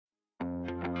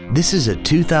This is a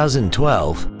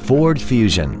 2012 Ford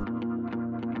Fusion.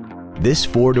 This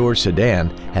four-door sedan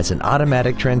has an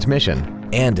automatic transmission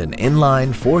and an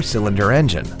inline four-cylinder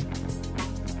engine.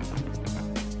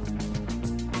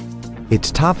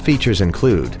 Its top features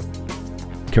include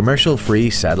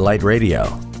commercial-free satellite radio,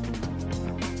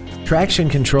 traction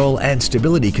control and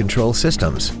stability control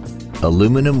systems,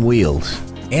 aluminum wheels,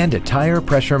 and a tire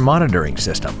pressure monitoring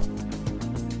system.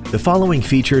 The following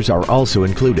features are also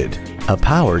included: a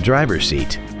power driver's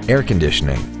seat, air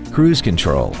conditioning, cruise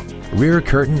control, rear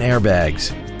curtain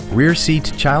airbags, rear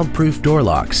seat child-proof door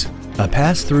locks, a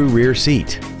pass-through rear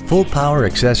seat, full power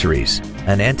accessories,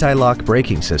 an anti-lock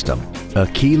braking system, a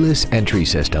keyless entry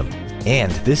system,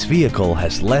 and this vehicle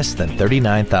has less than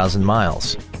 39,000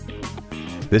 miles.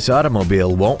 This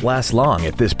automobile won't last long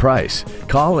at this price.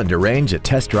 Call and arrange a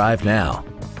test drive now.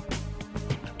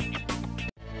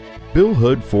 Bill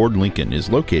Hood Ford Lincoln is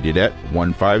located at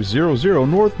 1500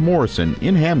 North Morrison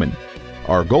in Hammond.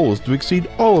 Our goal is to exceed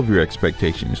all of your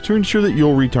expectations to ensure that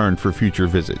you'll return for future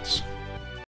visits.